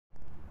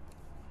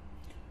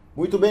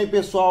Muito bem,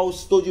 pessoal,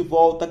 estou de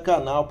volta,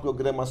 Canal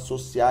Programas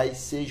Sociais,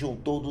 sejam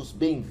todos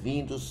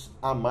bem-vindos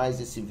a mais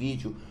esse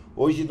vídeo.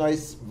 Hoje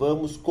nós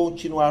vamos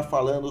continuar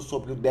falando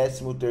sobre o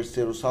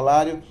 13º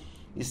salário,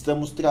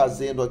 estamos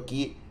trazendo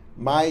aqui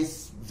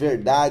mais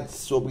verdades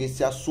sobre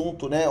esse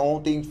assunto, né?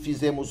 Ontem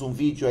fizemos um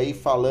vídeo aí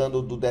falando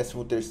do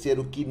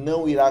 13º que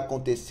não irá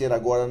acontecer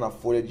agora na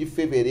folha de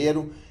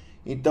fevereiro,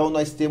 então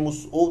nós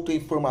temos outra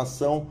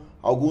informação,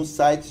 alguns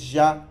sites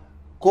já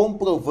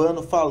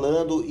comprovando,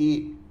 falando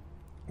e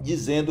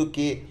dizendo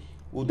que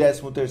o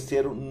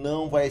 13º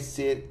não vai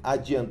ser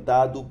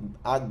adiantado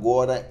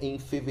agora em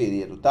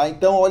fevereiro, tá?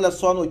 Então, olha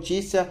só a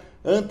notícia,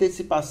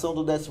 antecipação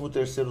do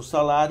 13º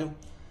salário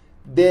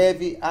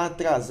deve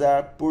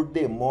atrasar por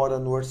demora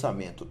no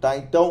orçamento, tá?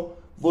 Então,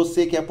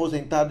 você que é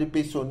aposentado e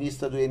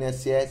pensionista do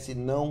INSS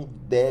não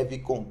deve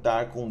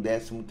contar com o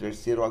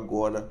 13º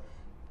agora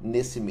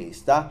nesse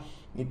mês, tá?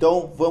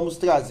 Então, vamos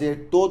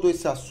trazer todo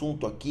esse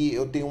assunto aqui.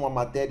 Eu tenho uma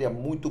matéria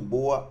muito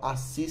boa,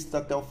 assista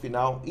até o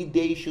final e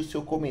deixe o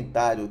seu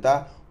comentário,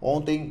 tá?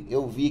 Ontem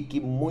eu vi que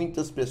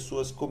muitas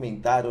pessoas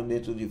comentaram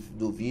dentro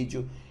do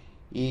vídeo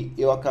e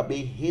eu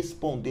acabei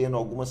respondendo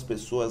algumas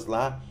pessoas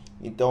lá,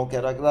 então eu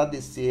quero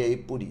agradecer aí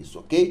por isso,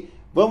 ok?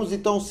 Vamos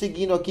então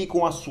seguindo aqui com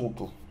o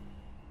assunto.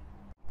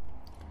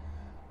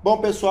 Bom,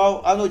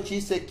 pessoal, a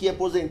notícia é que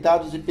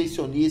aposentados e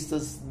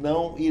pensionistas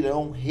não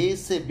irão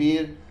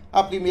receber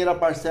a primeira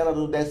parcela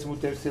do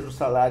 13º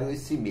salário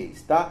esse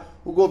mês, tá?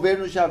 O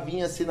governo já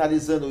vinha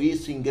sinalizando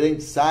isso em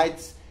grandes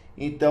sites,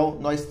 então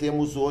nós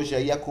temos hoje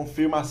aí a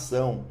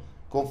confirmação,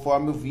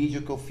 conforme o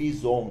vídeo que eu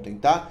fiz ontem,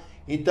 tá?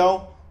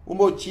 Então, o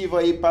motivo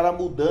aí para a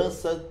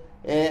mudança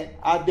é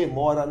a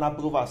demora na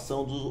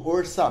aprovação do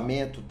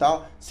orçamento,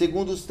 tá?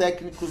 Segundo os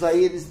técnicos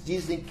aí, eles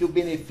dizem que o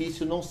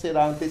benefício não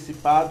será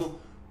antecipado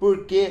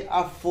porque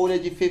a folha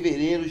de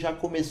fevereiro já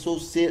começou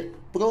a ser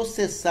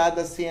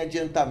processada sem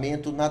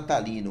adiantamento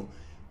natalino.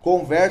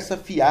 Conversa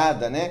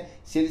fiada, né?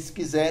 Se eles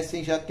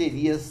quisessem, já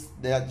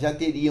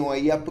teriam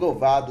aí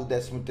aprovado o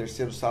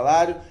 13º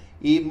salário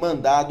e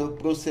mandado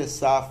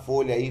processar a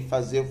folha aí,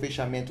 fazer o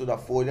fechamento da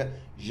folha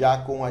já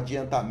com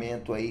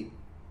adiantamento aí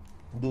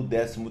do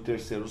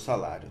 13º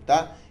salário,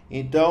 tá?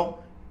 Então,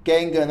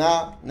 quer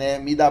enganar, né?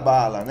 Me dá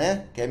bala,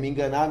 né? Quer me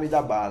enganar, me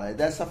dá bala. É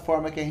dessa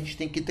forma que a gente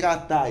tem que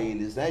tratar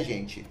eles, né,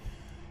 gente?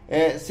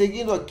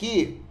 Seguindo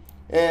aqui,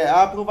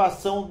 a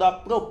aprovação da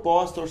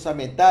proposta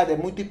orçamentária é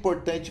muito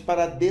importante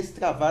para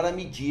destravar a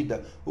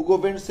medida. O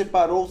governo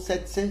separou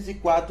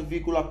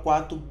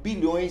 704,4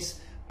 bilhões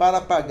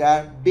para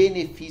pagar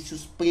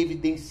benefícios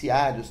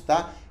previdenciários,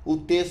 tá? O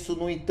texto,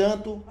 no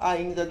entanto,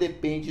 ainda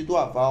depende do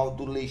aval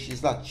do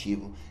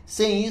legislativo.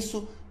 Sem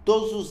isso,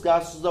 todos os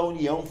gastos da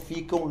União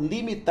ficam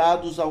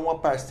limitados a uma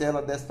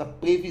parcela desta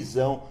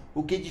previsão,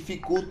 o que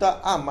dificulta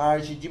a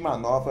margem de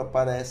manobra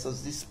para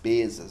essas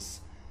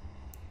despesas.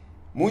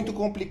 Muito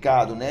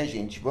complicado, né,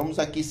 gente? Vamos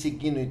aqui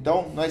seguindo,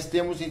 então. Nós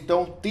temos,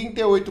 então,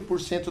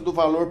 38% do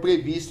valor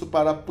previsto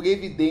para a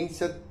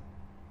Previdência,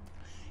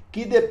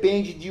 que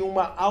depende de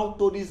uma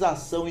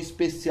autorização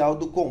especial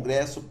do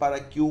Congresso para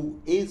que o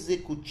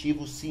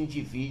Executivo se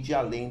endivide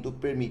além do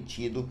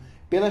permitido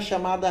pela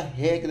chamada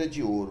regra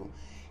de ouro.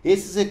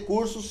 Esses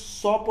recursos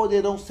só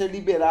poderão ser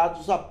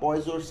liberados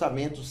após o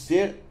orçamento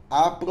ser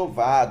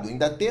aprovado.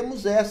 Ainda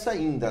temos essa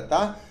ainda,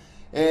 tá?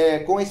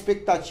 Com a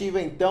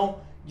expectativa,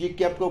 então, de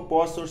que a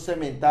proposta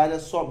orçamentária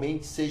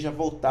somente seja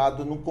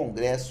votada no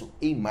Congresso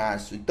em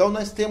março. Então,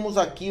 nós temos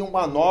aqui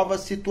uma nova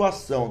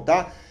situação,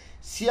 tá?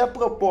 Se a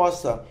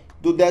proposta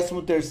do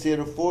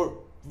 13º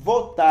for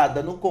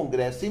votada no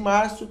Congresso em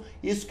março,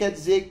 isso quer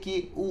dizer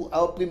que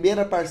a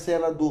primeira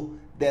parcela do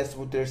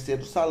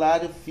 13º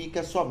salário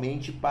fica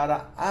somente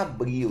para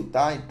abril,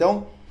 tá?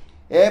 Então,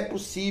 é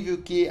possível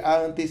que a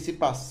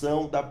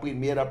antecipação da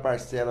primeira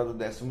parcela do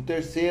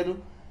 13º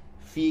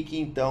fique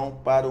então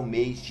para o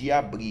mês de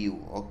abril,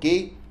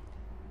 ok?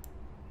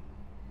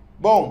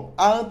 Bom,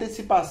 a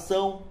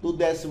antecipação do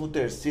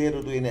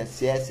 13º do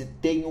INSS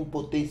tem um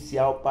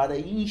potencial para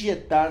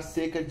injetar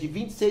cerca de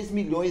 26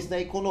 milhões na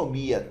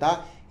economia,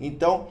 tá?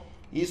 Então,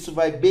 isso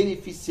vai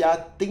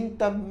beneficiar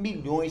 30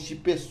 milhões de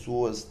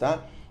pessoas,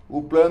 tá?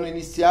 O plano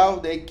inicial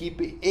da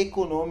equipe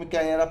econômica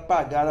era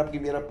pagar a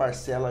primeira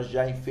parcela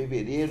já em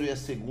fevereiro e a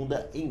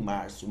segunda em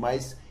março,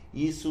 mas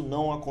isso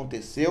não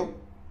aconteceu.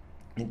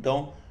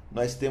 Então,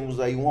 nós temos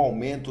aí um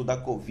aumento da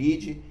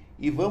Covid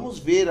e vamos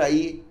ver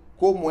aí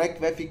como é que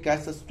vai ficar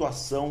essa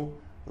situação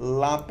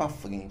lá para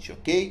frente,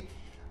 ok?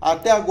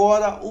 Até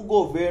agora, o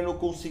governo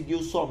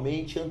conseguiu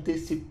somente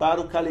antecipar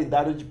o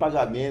calendário de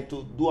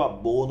pagamento do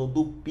abono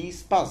do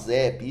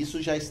PIS/PASEP.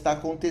 Isso já está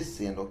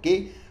acontecendo,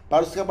 ok?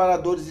 Para os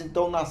trabalhadores,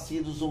 então,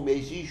 nascidos no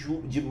mês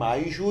de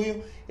maio e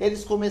junho,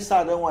 eles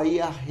começarão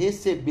aí a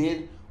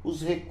receber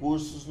os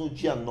recursos no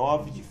dia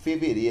 9 de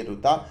fevereiro,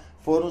 tá?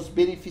 Foram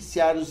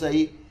beneficiados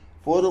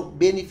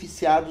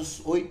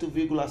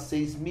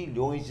 8,6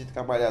 milhões de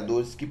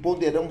trabalhadores que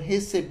poderão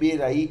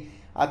receber aí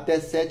até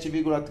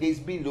 7,3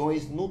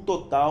 bilhões no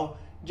total,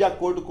 de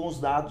acordo com os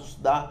dados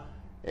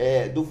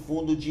do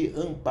Fundo de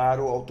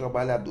Amparo ao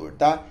Trabalhador,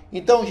 tá?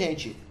 Então,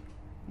 gente,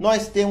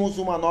 nós temos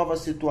uma nova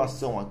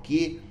situação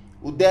aqui.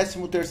 O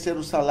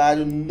 13º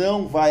salário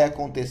não vai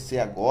acontecer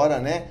agora,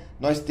 né?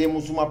 Nós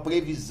temos uma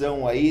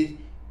previsão aí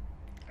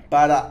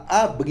para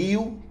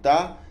abril,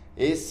 tá?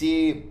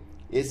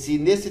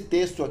 Nesse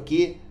texto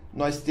aqui,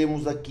 nós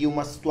temos aqui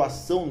uma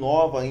situação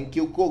nova em que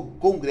o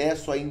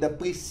Congresso ainda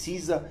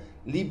precisa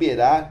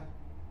liberar.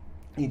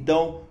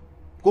 Então,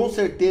 com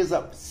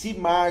certeza, se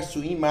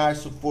em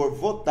março for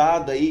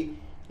votado aí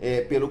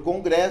pelo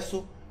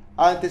Congresso,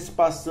 a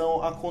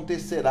antecipação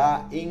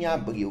acontecerá em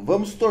abril.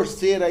 Vamos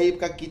torcer aí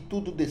para que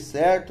tudo dê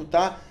certo,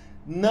 tá?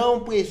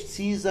 Não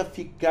precisa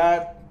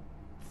ficar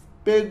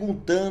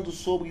perguntando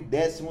sobre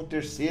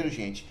 13º,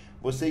 gente.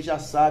 Vocês já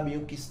sabem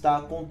o que está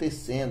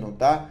acontecendo,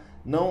 tá?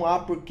 Não há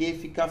por que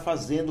ficar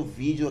fazendo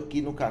vídeo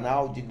aqui no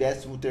canal de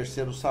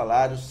 13º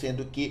salário,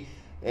 sendo que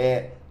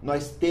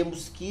nós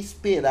temos que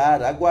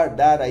esperar,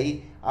 aguardar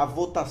aí a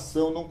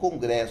votação no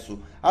Congresso.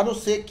 A não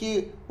ser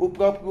que o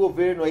próprio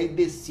governo aí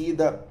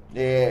decida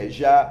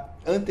já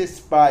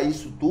antecipar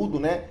isso tudo,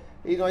 né?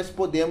 E nós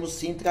podemos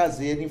sim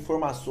trazer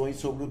informações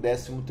sobre o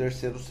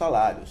 13º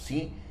salário,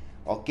 sim,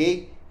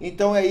 ok?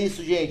 Então é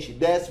isso, gente.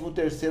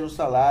 13º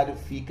salário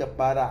fica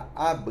para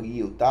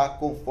abril, tá?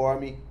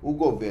 Conforme o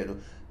governo.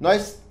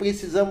 Nós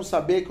precisamos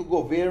saber que o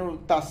governo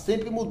está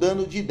sempre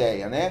mudando de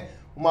ideia, né?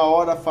 Uma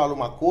hora fala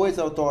uma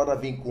coisa, outra hora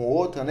vem com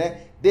outra,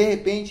 né? De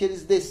repente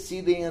eles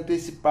decidem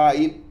antecipar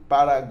aí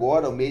para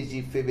agora, o mês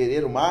de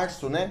fevereiro,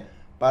 março, né?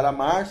 Para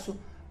março,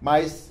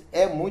 mas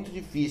é muito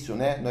difícil,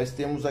 né? Nós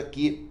temos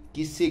aqui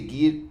que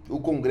seguir,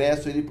 o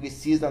Congresso ele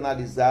precisa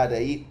analisar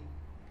aí,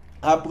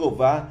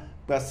 aprovar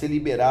para ser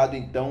liberado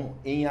então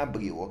em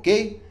abril,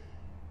 ok?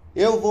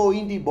 Eu vou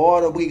indo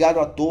embora, obrigado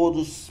a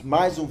todos,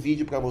 mais um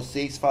vídeo para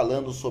vocês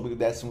falando sobre o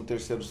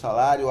 13º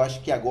salário. Eu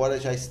acho que agora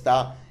já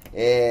está,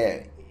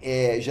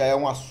 já é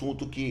um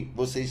assunto que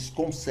vocês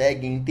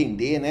conseguem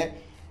entender, né?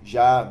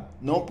 Já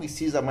não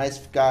precisa mais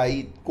ficar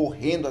aí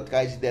correndo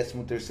atrás de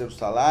 13º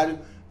salário.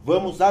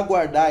 Vamos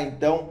aguardar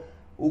então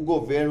o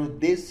governo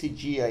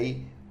decidir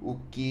aí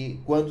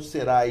quando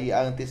será aí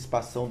a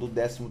antecipação do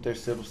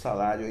 13º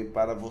salário aí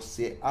para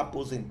você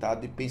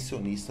aposentado e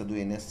pensionista do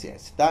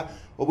INSS, tá?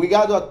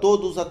 Obrigado a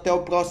todos, até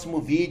o próximo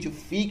vídeo,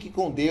 fique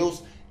com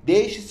Deus,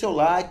 deixe seu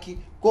like,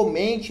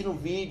 comente no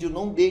vídeo,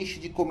 não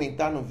deixe de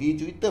comentar no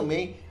vídeo e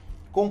também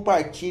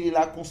compartilhe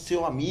lá com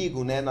seu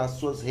amigo, né, nas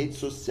suas redes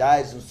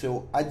sociais, no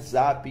seu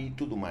WhatsApp e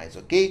tudo mais,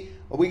 ok?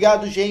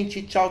 Obrigado,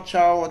 gente, tchau,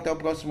 tchau, até o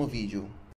próximo vídeo.